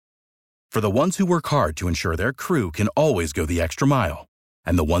For the ones who work hard to ensure their crew can always go the extra mile,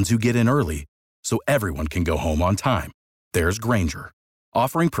 and the ones who get in early so everyone can go home on time, there's Grainger,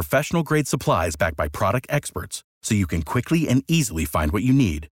 offering professional-grade supplies backed by product experts so you can quickly and easily find what you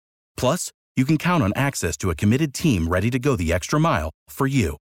need. Plus, you can count on access to a committed team ready to go the extra mile for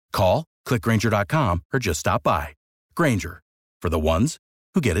you. Call, click Grainger.com, or just stop by. Grainger, for the ones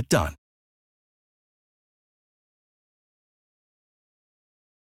who get it done.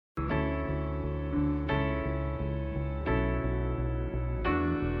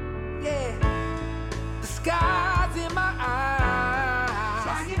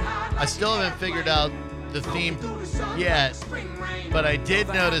 I still haven't figured out the theme yet, but I did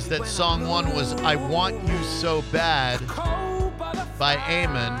notice that song 1 was I Want You So Bad by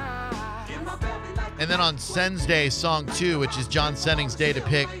Eamon. And then on Sen's Day, song 2, which is John Senning's day to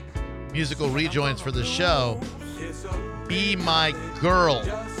pick musical rejoins for the show, Be My Girl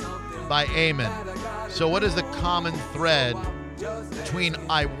by Eamon. So what is the common thread between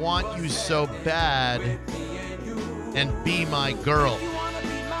I Want You So Bad and Be My Girl?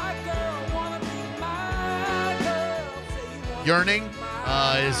 Yearning?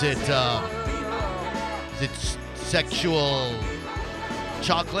 Is it sexual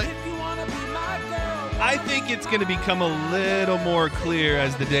chocolate? I think it's going to become a little more clear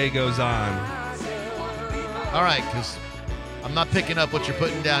as the day goes on. All right, because I'm not picking up what you're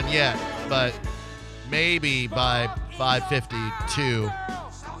putting down yet, but maybe by 5:52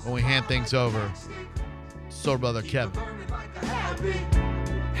 when we hand things over, Soul Brother Kevin.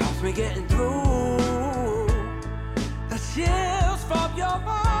 Helps me getting through the chills from your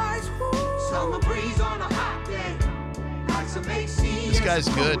voice. Summer breeze on a hot day. Like some AC. This guy's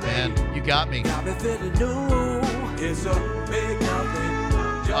good, man. You got me. It's a big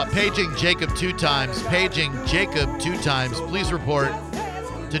nothing. Paging Jacob 2 times. Paging Jacob 2 times. Please report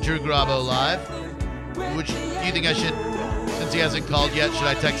to Drew Garabo Live. Which do you think I should, since he hasn't called yet, should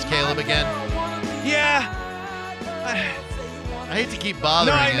I text Caleb again? Yeah. I hate to keep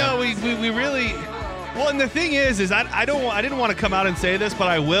bothering him. No, I know. We really. Well, and the thing is I didn't want to come out and say this, but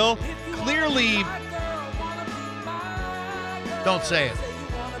I will. Clearly. Don't say it.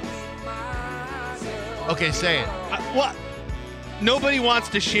 Okay, say it. What? Nobody wants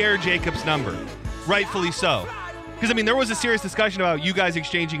to share Jacob's number. Rightfully so. Because, I mean, there was a serious discussion about you guys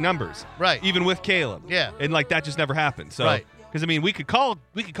exchanging numbers. Right. Even with Caleb. Yeah. And, like, that just never happened. So, right. Because, I mean, we could call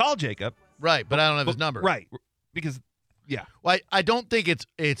Jacob. Right, but I don't have his number. Right. Because, yeah. Well, I don't think it's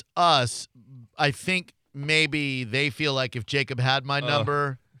us. I think maybe they feel like if Jacob had my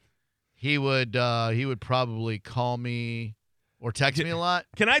number, he would probably call me or text me a lot.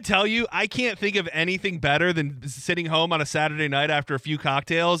 Can I tell you, I can't think of anything better than sitting home on a Saturday night after a few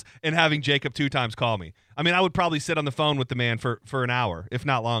cocktails and having Jacob 2 times call me. I mean, I would probably sit on the phone with the man for an hour, if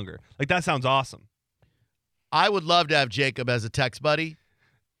not longer. Like, that sounds awesome. I would love to have Jacob as a text buddy.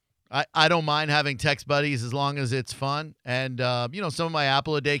 I don't mind having text buddies as long as it's fun. And, some of my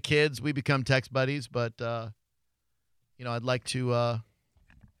Apple-a-day kids, we become text buddies. But, I'd like to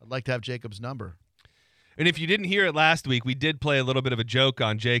have Jacob's number. And if you didn't hear it last week, we did play a little bit of a joke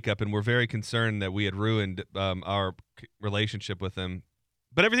on Jacob, and we're very concerned that we had ruined our relationship with him.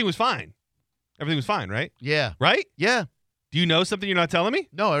 But everything was fine. Everything was fine, right? Yeah. Right? Yeah. Do you know something you're not telling me?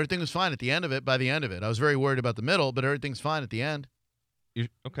 No, everything was fine at the end of it, by the end of it. I was very worried about the middle, but everything's fine at the end.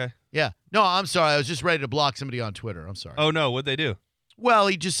 Okay. Yeah. No, I'm sorry. I was just ready to block somebody on Twitter. I'm sorry. Oh, no. What'd they do? Well,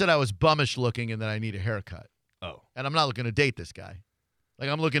 he just said I was bummish looking and that I need a haircut. Oh. And I'm not looking to date this guy. Like,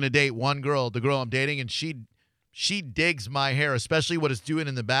 I'm looking to date one girl, the girl I'm dating, and she digs my hair, especially what it's doing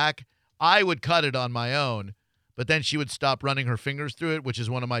in the back. I would cut it on my own, but then she would stop running her fingers through it, which is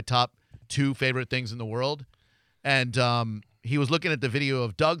one of my top 2 favorite things in the world. And he was looking at the video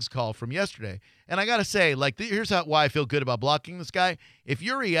of Doug's call from yesterday. And I got to say, like, here's why I feel good about blocking this guy. If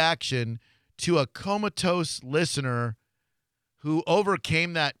your reaction to a comatose listener who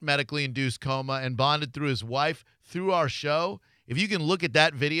overcame that medically induced coma and bonded through his wife through our show, if you can look at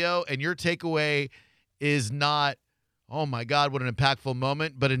that video and your takeaway is not, oh my God, what an impactful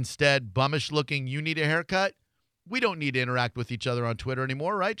moment, but instead bummish looking, you need a haircut, we don't need to interact with each other on Twitter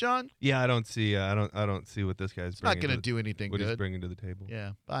anymore, right, John? Yeah, I don't see. I don't see what this guy's. It's not going to do anything what good. He's bringing to the table.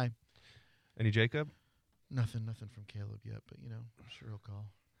 Yeah. Bye. Any Jacob? Nothing from Caleb yet, but I'm sure he'll call.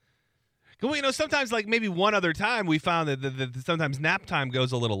 Well, sometimes, like maybe one other time, we found that sometimes nap time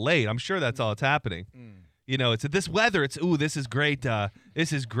goes a little late. I'm sure that's all that's happening. It's this weather. This is great.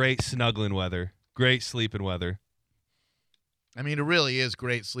 This is great snuggling weather. Great sleeping weather. I mean, it really is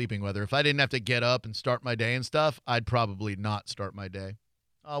great sleeping weather. If I didn't have to get up and start my day and stuff, I'd probably not start my day.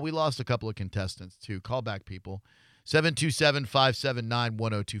 We lost a couple of contestants, too. Call back, people.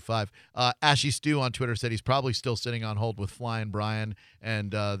 727-579-1025. Ashy Stew on Twitter said he's probably still sitting on hold with Flying Brian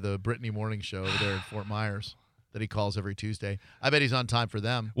and the Brittany Morning Show over there in Fort Myers that he calls every Tuesday. I bet he's on time for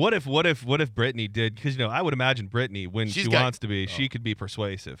them. What if Brittany did? Because I would imagine Brittany, when she wants to be, she could be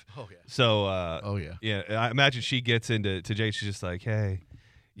persuasive. Oh yeah. So yeah. I imagine she gets into Jake. She's just like, hey,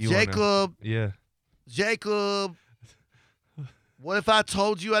 Jacob. Yeah. Jacob. What if I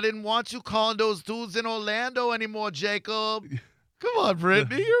told you I didn't want you calling those dudes in Orlando anymore, Jacob? Come on,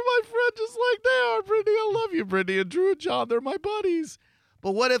 Brittany. You're my friend just like they are, Brittany. I love you, Brittany. And Drew and John, they're my buddies.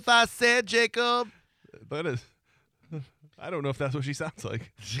 But what if I said, Jacob? That is, I don't know if that's what she sounds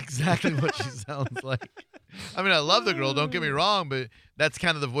like. It's exactly what she sounds like. I mean, I love the girl, don't get me wrong, but that's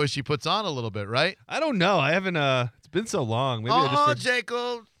kind of the voice she puts on a little bit, right? I don't know. I haven't, it's been so long. Maybe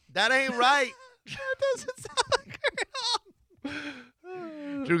Jacob. That ain't right. That doesn't sound like her at all.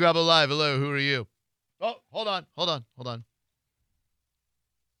 Drew Garabo Live. Hello, who are you? Oh, hold on.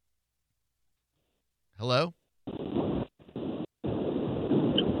 Hello? Oh,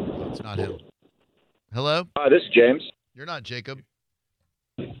 it's not him. Hello? This is James. You're not Jacob.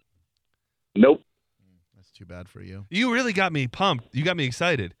 Nope. That's too bad for you. You really got me pumped. You got me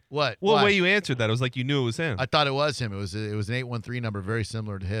excited. What? Well, Why? the way you answered that, it was like you knew it was him. I thought it was him. It was an 813 number very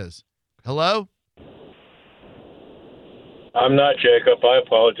similar to his. Hello? I'm not Jacob. I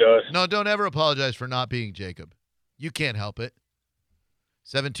apologize. No, don't ever apologize for not being Jacob. You can't help it.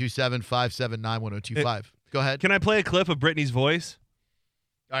 727-579-1025. Go ahead. Can I play a clip of Brittany's voice?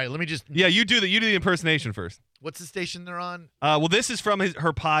 All right, let me just... Yeah, you do the impersonation first. What's the station they're on? Well, this is from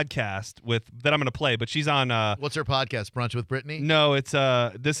her podcast that I'm going to play, but she's on... What's her podcast, Brunch with Brittany? No, it's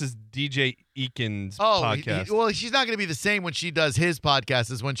this is DJ Eakin's podcast. Well, she's not going to be the same when she does his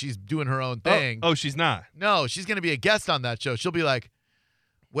podcast as when she's doing her own thing. Oh, she's not? No, she's going to be a guest on that show. She'll be like,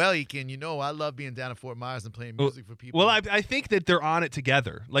 well, Eakin, I love being down at Fort Myers and playing music for people. Well, I think that they're on it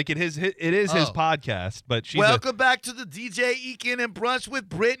together. Like it is his podcast, but she's Welcome back to the DJ Eakin and Brunch with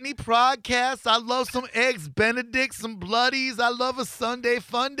Brittany podcast. I love some Eggs Benedict, some Bloodies. I love a Sunday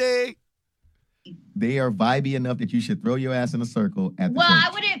fun day. They are vibey enough that you should throw your ass in a circle at the Well, church.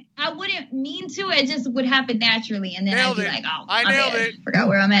 I wouldn't mean to. It just would happen naturally, and then Nailed I'd be it. my I nailed bad. it. Forgot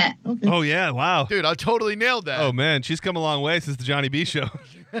where I'm at. Okay. Oh yeah, wow. Dude, I totally nailed that. Oh man, she's come a long way since the Johnny B show.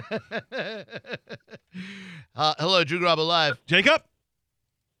 Hello, Drew Garabo Live. Jacob?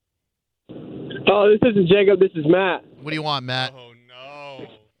 Oh, this isn't Jacob. This is Matt. What do you want, Matt? Oh no.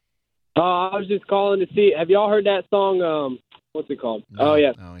 I was just calling to see. Have y'all heard that song? What's it called? No, Oh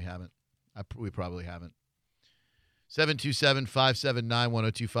yeah. No, we haven't. We probably haven't.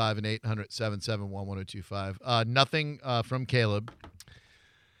 727-579-1025 and 800-771-1025. Nothing from Caleb.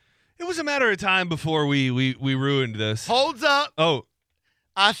 It was a matter of time before we ruined this. Holds up. Oh.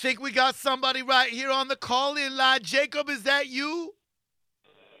 I think we got somebody right here on the call-in line. Jacob, is that you?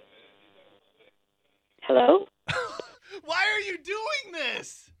 Hello? Why are you doing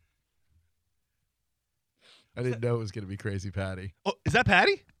this? I didn't know it was going to be Crazy Patty. Oh, is that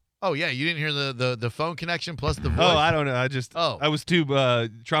Patty? Oh, yeah. You didn't hear the phone connection plus the voice? Oh, I don't know. I was too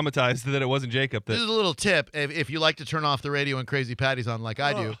traumatized that it wasn't Jacob. This is a little tip. If you like to turn off the radio when Crazy Patty's on like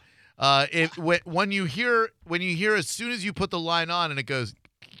I do, when you hear as soon as you put the line on and it goes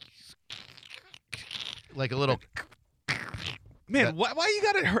like a little... Man, why you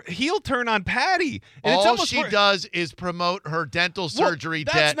got a heel turn on Patty? And all she does is promote her dental surgery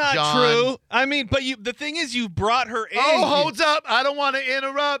debt, That's not John. true. I mean, but the thing is, you brought her in. Oh, hold up. I don't want to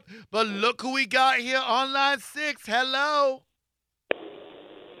interrupt, but look who we got here on line 6. Hello.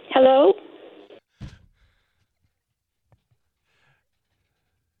 Hello?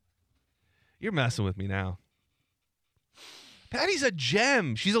 You're messing with me now. Patty's a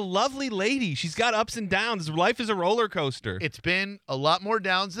gem. She's a lovely lady. She's got ups and downs. Life is a roller coaster. It's been a lot more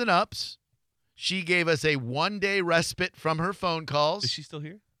downs than ups. She gave us a 1-day respite from her phone calls. Is she still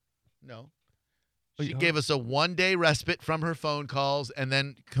here? No. She gave us a 1-day respite from her phone calls and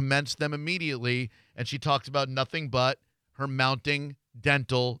then commenced them immediately. And she talked about nothing but her mounting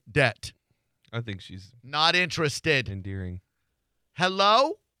dental debt. I think she's not interested. Endearing.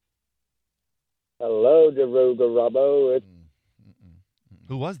 Hello? Hello, Drew Garabo.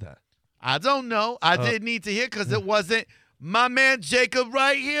 Who was that? I don't know. I didn't need to hear because it wasn't my man Jacob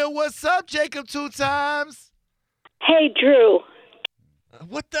right here. What's up, Jacob 2 times? Hey, Drew.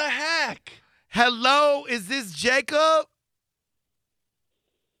 What the heck? Hello, is this Jacob?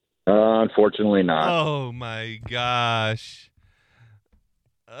 Unfortunately not. Oh, my gosh.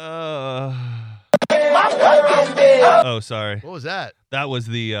 Oh, sorry. What was that? That was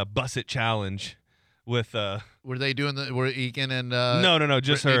the Buss It Challenge. with Were they doing were Eakin and no,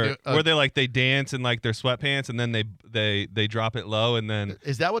 just Brittany her. Where they dance in like their sweatpants and then they drop it low and then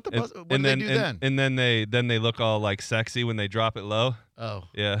Is that what what do they do then? And then they look all like sexy when they drop it low. Oh.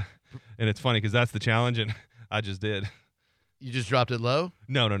 Yeah. And it's funny because that's the challenge and I just did. You just dropped it low?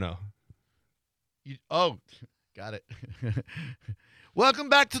 No. Got it. Welcome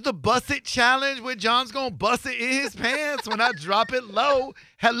back to the Bust It Challenge where John's going to bust it in his pants when I drop it low.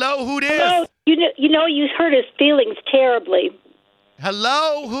 Hello, who this? Hello, you hurt his feelings terribly.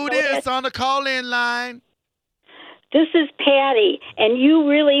 Hello, who this on the call-in line? This is Patty, and you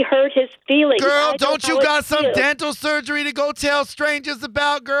really hurt his feelings. Girl, don't you got some dental surgery to go tell strangers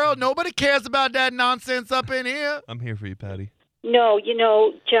about, girl? Nobody cares about that nonsense up in here. I'm here for you, Patty. No,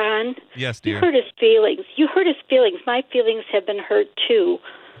 John. Yes, dear. You hurt his feelings. You hurt his feelings. My feelings have been hurt, too.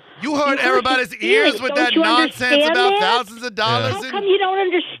 You hurt everybody's ears with that nonsense about thousands of dollars. How come you don't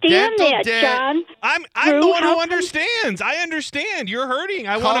understand that, John? I'm the one who understands. I understand. You're hurting.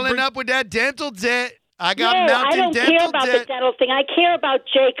 I want to calling up with that dental debt. I got no, mountain I don't dental care about debt. the dental thing. I care about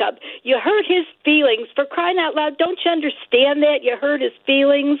Jacob. You hurt his feelings. For crying out loud, don't you understand that? You hurt his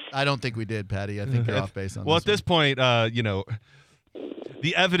feelings. I don't think we did, Patty. I think you're off base on well, this at this point, the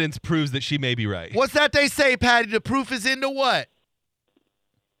evidence proves that she may be right. What's that they say, Patty? The proof is in the what?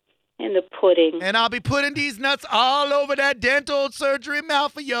 In the pudding. And I'll be putting these nuts all over that dental surgery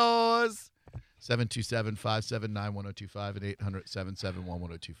mouth of yours. 727-579-1025 and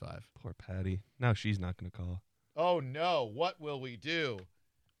 800-771-1025. Poor Patty. Now she's not going to call. Oh, no. What will we do?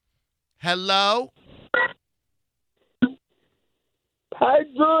 Hello? Hi,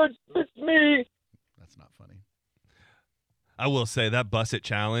 George. It's me. That's not funny. I will say that Bust It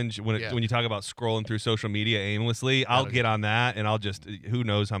Challenge, when you talk about scrolling through social media aimlessly, I'll get on that, and I'll just, who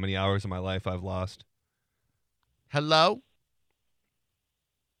knows how many hours of my life I've lost. Hello?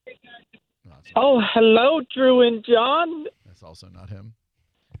 Oh, hello, Drew and John. That's also not him.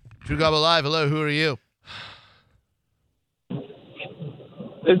 Drew Garabo Live. Hello, who are you?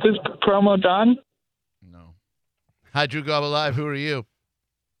 Is this promo John? No. Hi, Drew Garabo Live. Who are you?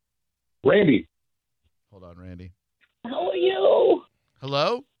 Randy. Hold on, Randy. How are you?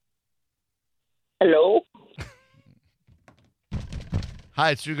 Hello? Hello?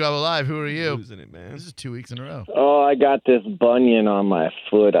 Hi, it's Drew Garabo Live. Who are you? Losing it, man. This is 2 weeks in a row. Oh, I got this bunion on my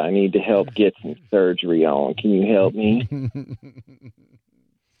foot. I need to help get some surgery on. Can you help me?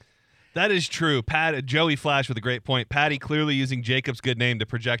 That is true. Joey Flash with a great point. Patty clearly using Jacob's good name to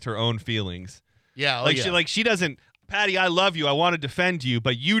project her own feelings. Yeah, She doesn't. Patty, I love you. I want to defend you,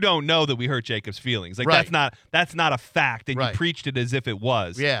 but you don't know that we hurt Jacob's feelings. Like right. that's not a fact, and right. you preached it as if it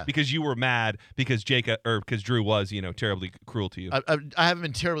was. Yeah. Because you were mad because Drew was, terribly cruel to you. I haven't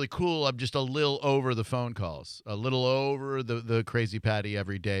been terribly cruel. I'm just a little over the phone calls, a little over the crazy Patty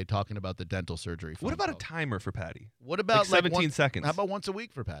every day talking about the dental surgery. What about a timer for Patty? What about like 17 seconds? How about once a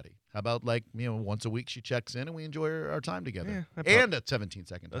week for Patty? How about once a week she checks in and we enjoy our time together? Yeah, and a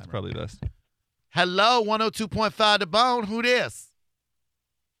 17-second timer. That's probably best. Hello, 102.5 The Bone. Who this?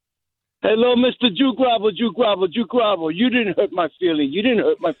 Hello, Mr. Drew Garabo. You didn't hurt my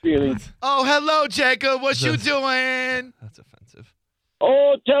feelings. Oh, hello, Jacob. What you doing? That's offensive.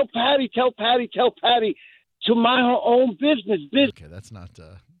 Oh, tell Patty to mind her own business. Okay, that's not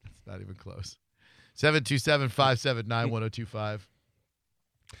even close. 727-579-1025.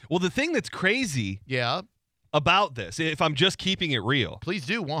 Well, the thing that's crazy about this, if I'm just keeping it real. Please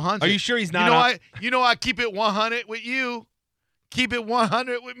do, 100. Are you sure he's not? You know I keep it 100 with you. Keep it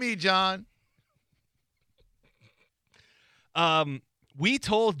 100 with me, John. We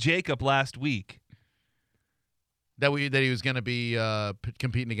told Jacob last week that he was going to be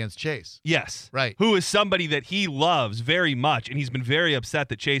competing against Chase. Yes. Right. Who is somebody that he loves very much, and he's been very upset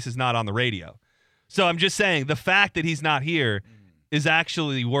that Chase is not on the radio. So I'm just saying the fact that he's not here is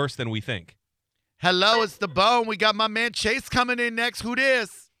actually worse than we think. Hello, it's The Bone. We got my man Chase coming in next. Who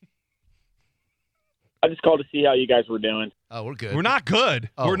this? I just called to see how you guys were doing. Oh, we're good. We're not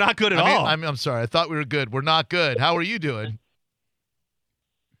good. Oh. We're not good at all. I'm sorry. I thought we were good. We're not good. How are you doing?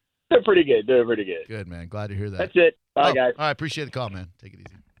 They're pretty good. Good, man. Glad to hear that. That's it. Bye, guys. All right. Appreciate the call, man. Take it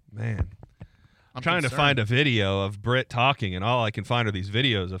easy. Man. I'm trying to find a video of Britt talking, and all I can find are these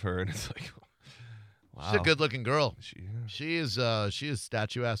videos of her, and it's like, wow. She's a good-looking girl. She is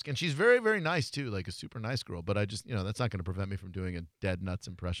statuesque, and she's very, very nice too, like a super nice girl. But I just, that's not going to prevent me from doing a dead nuts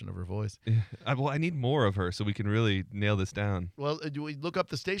impression of her voice. I need more of her so we can really nail this down. Well, do we look up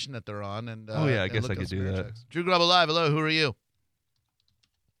the station that they're on? And I guess I could do that. Checks. Drew Garabo Live. Hello, who are you?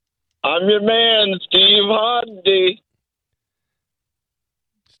 I'm your man, Steve Hardy.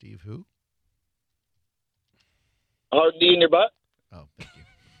 Steve who? Hardy in your butt. Oh, thank you.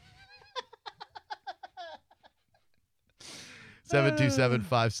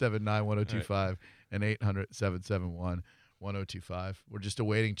 727-579-1025 and 800-771-1025. We're just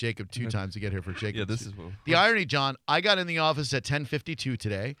awaiting Jacob 2 times to get here for Jacob. Yeah, this is the irony, John. I got in the office at 10:52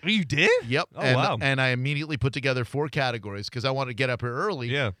 today. Oh, you did? Yep. Oh, wow. And I immediately put together 4 categories because I wanted to get up here early.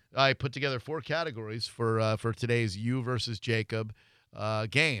 Yeah. I put together 4 categories for today's you versus Jacob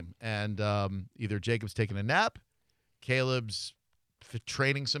game. And either Jacob's taking a nap, Caleb's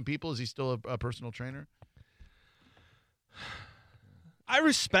training some people. Is he still a personal trainer? I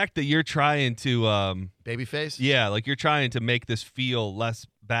respect that you're trying to babyface. Yeah, like you're trying to make this feel less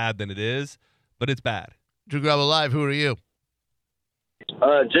bad than it is, but it's bad. Drew Garabo Live. Who are you?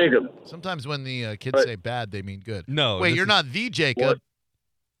 Jacob. Sometimes when the kids say bad, they mean good. No. Wait, you're not the Jacob. What?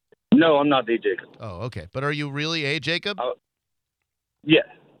 No, I'm not the Jacob. Oh, okay. But are you really a Jacob? Yeah.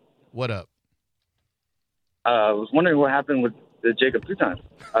 What up? I was wondering what happened with the Jacob 2 times.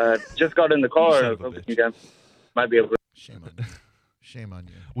 Just got in the car. I was hoping you guys might be able to. Shame on you. Shame on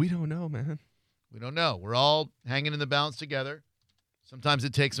you. We don't know, man. We don't know. We're all hanging in the balance together. Sometimes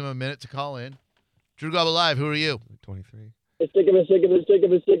it takes them a minute to call in. Drew Garabo Live, who are you? 23. It's Jacob. It's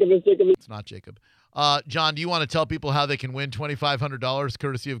not Jacob. John, do you want to tell people how they can win $2,500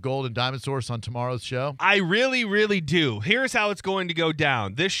 courtesy of Gold and Diamond Source on tomorrow's show? I really, really do. Here's how it's going to go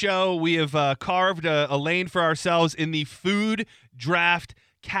down. This show, we have carved a lane for ourselves in the food draft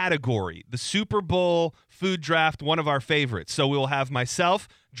category. The Super Bowl food draft, one of our favorites. So we will have myself,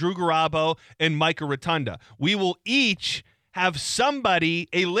 Drew Garabo, and Micah Rotunda. We will each have somebody,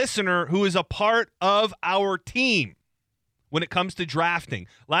 a listener, who is a part of our team when it comes to drafting.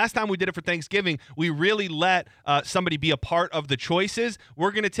 Last time we did it for Thanksgiving, we really let somebody be a part of the choices.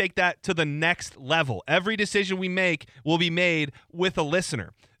 We're going to take that to the next level. Every decision we make will be made with a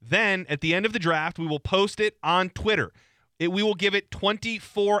listener. Then, at the end of the draft, we will post it on Twitter. We will give it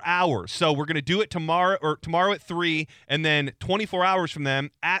 24 hours. So we're going to do it tomorrow at 3, and then 24 hours from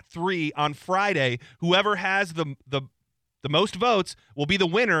them at 3 on Friday. Whoever has the most votes will be the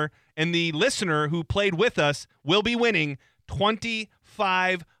winner, and the listener who played with us will be winning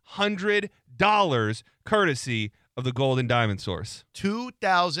 $2,500 courtesy of the Gold and Diamond Source.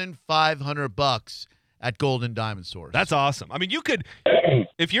 $2,500 at Gold and Diamond Source. That's awesome. I mean, you could,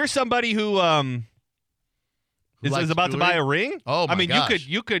 if you're somebody who is about to buy a ring. Oh my gosh.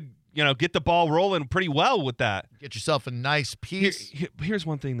 you could get the ball rolling pretty well with that. Get yourself a nice piece. Here's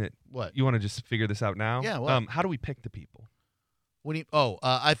one thing that what you want to just figure this out now. Yeah. What? How do we pick the people? When you,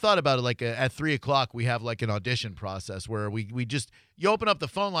 I thought about it like at 3 o'clock we have like an audition process where we just you open up the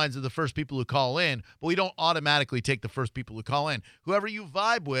phone lines of the first people who call in, but we don't automatically take the first people who call in. Whoever you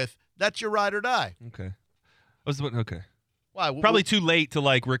vibe with, that's your ride or die. Okay. Why? Probably too late to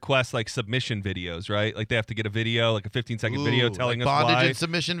like request like submission videos, right? Like they have to get a video, like a 15-second video telling like us bondage why. and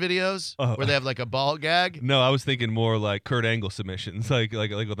submission videos where they have like a ball gag. No, I was thinking more like Kurt Angle submissions, like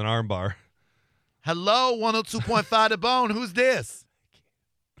with an arm bar. Hello, 102.5 The Bone. Who's this?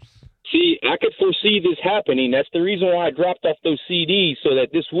 See, I could foresee this happening. That's the reason why I dropped off those CDs so that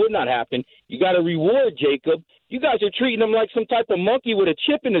this would not happen. You got to reward Jacob. You guys are treating him like some type of monkey with a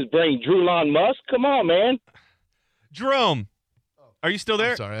chip in his brain. Drew Elon Musk, come on, man. Jerome, are you still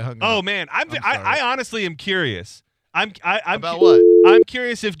there? I'm sorry, I hung up. Oh man, I honestly am curious. I'm about what? I'm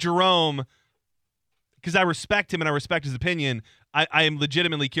curious if Jerome, because I respect him and I respect his opinion. I am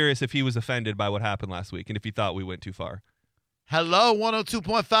legitimately curious if he was offended by what happened last week and if he thought we went too far. Hello,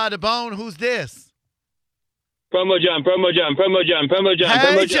 102.5 The Bone. Who's this? Promo John.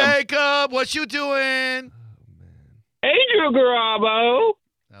 Hey, Jacob, what you doing? Hey, Drew Garabo.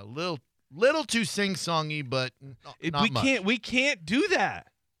 A little too sing-songy, but not much. We can't do that.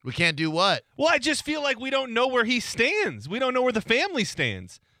 We can't do what? Well, I just feel like we don't know where he stands. We don't know where the family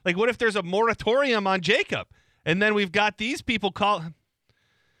stands. Like, what if there's a moratorium on Jacob, and then we've got these people call.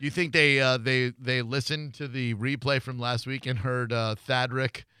 You think they listened to the replay from last week and heard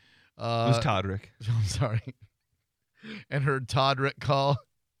Thadrick? Who's Todrick? I'm sorry. And heard Todrick call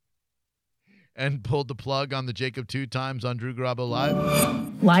and pulled the plug on the Jacob 2 times on Drew Garabo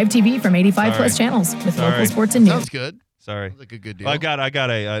Live? Live TV from 85 plus channels with local sports and news. Sounds good. Sorry. Sounds like a good deal. I got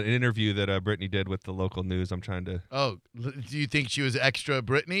an interview that Brittany did with the local news. I'm trying to. Oh, do you think she was extra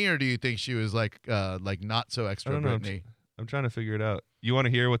Brittany, or do you think she was like not so extra I don't know. Brittany? I'm trying to figure it out. You want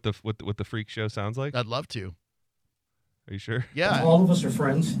to hear what the freak show sounds like? I'd love to. Are you sure? Yeah. All of us are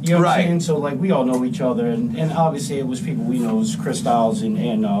friends. You know what I'm saying? So, like, we all know each other. And obviously, it was people we know. It's Chris Styles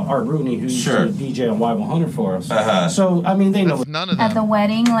and Art Rooney, who's the DJ on Y100 for us. So, I mean, they know. None of them. At the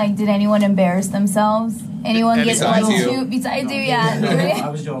wedding, like, did anyone embarrass themselves? Anyone get like two? Besides you, yeah. I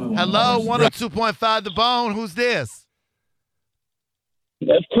was the only one. Hello, 102.5 The Bone. Who's this?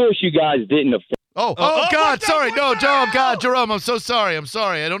 Of course you guys didn't Oh, God, sorry. No, Jerome, I'm so sorry.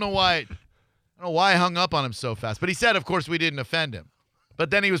 I don't know why I hung up on him so fast. But he said, of course, we didn't offend him. But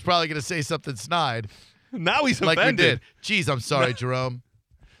then he was probably going to say something snide. Now he's like offended. we did. Jeez, I'm sorry, Jerome.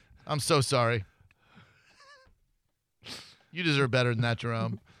 I'm so sorry. You deserve better than that,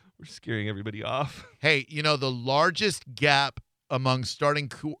 Jerome. We're scaring everybody off. Hey, the largest gap among starting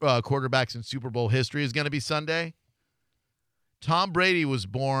quarterbacks in Super Bowl history is going to be Sunday. Tom Brady was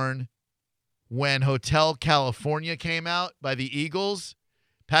born when Hotel California came out by the Eagles.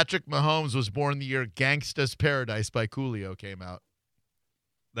 Patrick Mahomes was born the year Gangsta's Paradise by Coolio came out.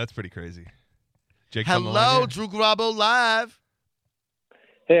 That's pretty crazy. Jake, hello, Drew Garabo live.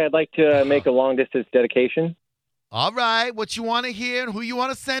 Hey, I'd like to make a long-distance dedication. All right. What you want to hear and who you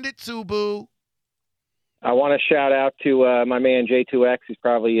want to send it to, boo? I want to shout out to my man J2X. He's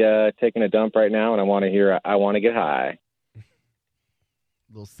probably taking a dump right now, and I want to hear I Want to Get High.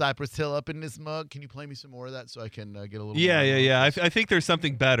 Little Cypress Hill up in this mug. Can you play me some more of that so I can get a little Yeah. I think there's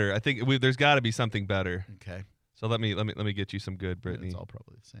something better. I think there's got to be something better. Okay. So let me get you some good, Brittany. It's all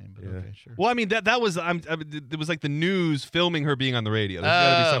probably the same, but okay, sure. Well, I mean that was it was like the news filming her being on the radio. There's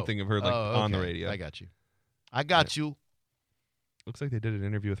got to be something of her on the radio. I got you. Looks like they did an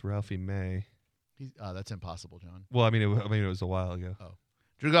interview with Ralphie May. That's impossible, John. Well, I mean it was a while ago. Oh,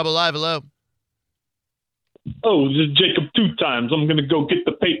 Drew Garabo live. Hello. Oh, this is Jacob 2 times. I'm gonna go get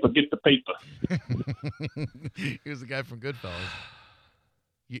the paper. Here's the guy from Goodfellas.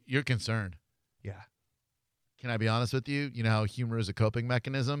 You're concerned. Yeah. Can I be honest with you? You know how humor is a coping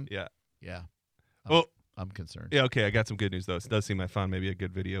mechanism? Yeah. Yeah. I'm concerned. Yeah, okay. I got some good news, though. It does seem I found maybe a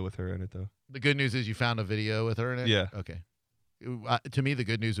good video with her in it, though. The good news is you found a video with her in it? Yeah. Okay. To me, the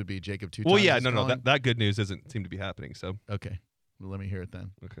good news would be Jacob 2 Well, times. yeah, no. That good news doesn't seem to be happening, so. Okay. Well, let me hear it then.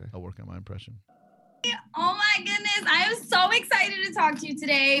 Okay. I'll work on my impression. Oh my goodness, I am so excited to talk to you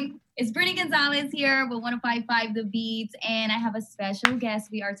today. It's Brittany Gonzalez here with 105.5 The Beats, and I have a special guest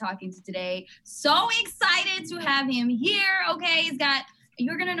we are talking to today. So excited to have him here. Okay,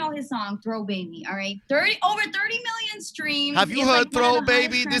 you're gonna know his song "Throw Baby." All right, over 30 million streams. Have you heard "Throw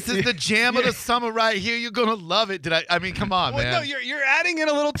Baby"? This is the jam of the summer right here. You're gonna love it. I mean, come on, man. No, you're adding in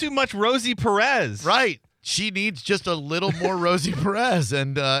a little too much Rosie Perez. Right. She needs just a little more Rosie Perez,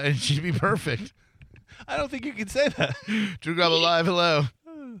 and she'd be perfect. I don't think you can say that. Drew Garabo live. Hello.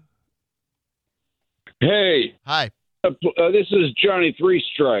 Hey. Hi. This is Johnny Three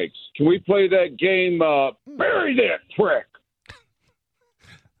Strikes. Can we play that game? Bury that prick.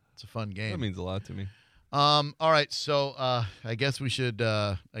 It's a fun game. That means a lot to me. All right. So I guess we should.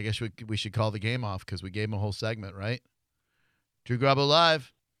 We should call the game off because we gave him a whole segment, right? Drew Garabo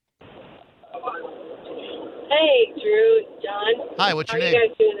live. Hey, Drew, John. Hi. What's your name? How are you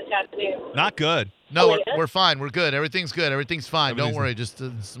guys doing this afternoon? Not good. No, we're fine. We're good. Everything's good. Everything's fine. Don't worry. Just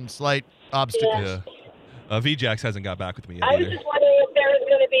some slight obstacles. Yeah. VJax hasn't got back with me yet. I was just wondering if there was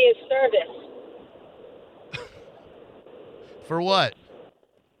going to be a service. For what?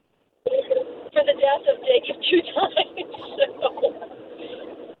 For the death of Jacob 2 times.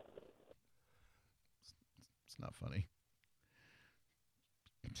 It's not funny.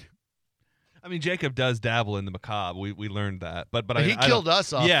 I mean, Jacob does dabble in the macabre. We learned that, but he killed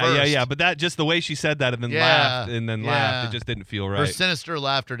us off. Yeah, first. yeah. But that just the way she said that and then laughed, it just didn't feel right. Her sinister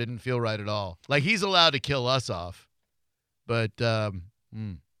laughter didn't feel right at all. Like he's allowed to kill us off, but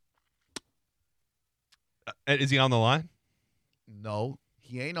is he on the line? No,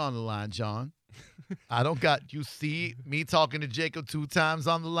 he ain't on the line, John. I don't got. You see me talking to Jacob 2 times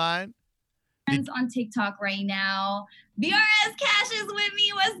on the line. On TikTok right now. BRS Cash is with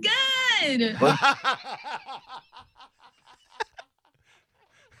me. What's good? Dude,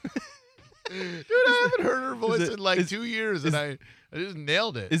 I haven't heard her voice in like 2 years, and I just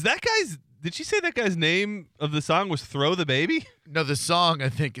nailed it. Is that guy's? Did she say that guy's name of the song was "Throw the Baby"? No, the song I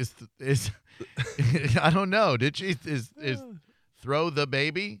think is I don't know. Did she is "Throw the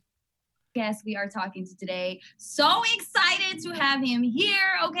Baby"? Guest we are talking to today. So excited to have him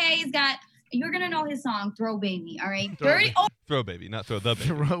here. Okay, you're gonna know his song "Throw Baby." All right, Throw Baby, not throw the baby.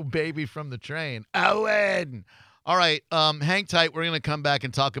 Throw baby from the train. Owen. All right, hang tight. We're gonna come back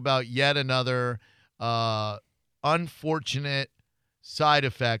and talk about yet another unfortunate side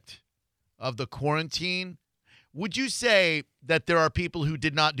effect of the quarantine. Would you say that there are people who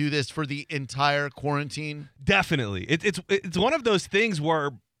did not do this for the entire quarantine? Definitely. It's one of those things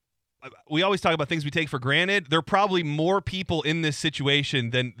where we always talk about things we take for granted. There are probably more people in this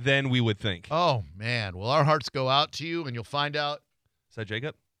situation than we would think. Oh, man. Well, our hearts go out to you, and you'll find out. Is that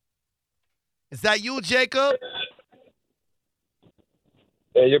Jacob? Is that you, Jacob?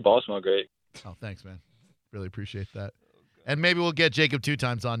 Yeah, your boss smell great. Oh, thanks, man. Really appreciate that. And maybe we'll get Jacob 2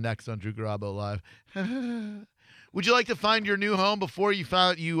 times on next on Drew Garabo Live. Would you like to find your new home before you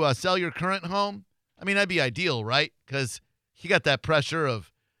sell your current home? I mean, that'd be ideal, right? Because you got that pressure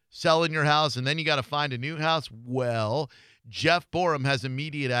of selling your house and then you got to find a new house. Well, Jeff Borum has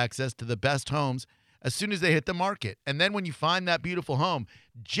immediate access to the best homes as soon as they hit the market. And then when you find that beautiful home,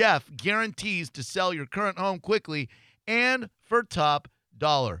 Jeff guarantees to sell your current home quickly and for top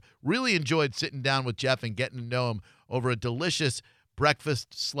dollar. Really enjoyed sitting down with Jeff and getting to know him over a delicious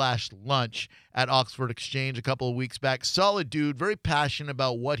breakfast/lunch at Oxford Exchange a couple of weeks back. Solid dude, very passionate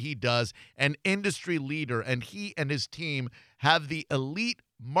about what he does, an industry leader, and he and his team have the elite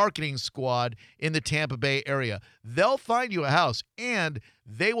marketing squad in the Tampa Bay area. They'll find you a house and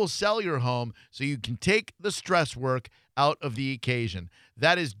they will sell your home so you can take the stress work out of the occasion.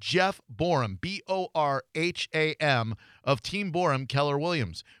 That is Jeff Borum, Borham, of Team Borum Keller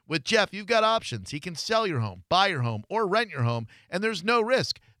Williams. With Jeff, you've got options. He can sell your home, buy your home, or rent your home, and there's no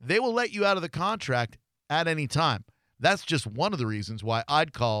risk. They will let you out of the contract at any time. That's just one of the reasons why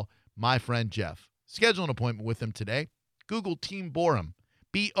I'd call my friend Jeff. Schedule an appointment with him today. Google Team Borum,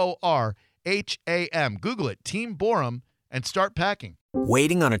 Borham. Google it, Team Borum, and start packing.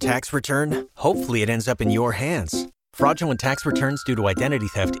 Waiting on a tax return? Hopefully it ends up in your hands. Fraudulent tax returns due to identity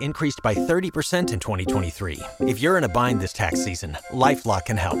theft increased by 30% in 2023. If you're in a bind this tax season, LifeLock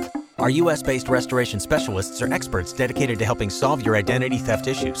can help. Our U.S.-based restoration specialists are experts dedicated to helping solve your identity theft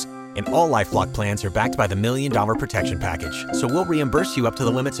issues. And all LifeLock plans are backed by the $1 Million Protection Package. So we'll reimburse you up to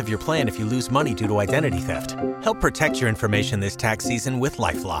the limits of your plan if you lose money due to identity theft. Help protect your information this tax season with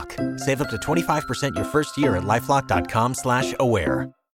LifeLock. Save up to 25% your first year at LifeLock.com/aware.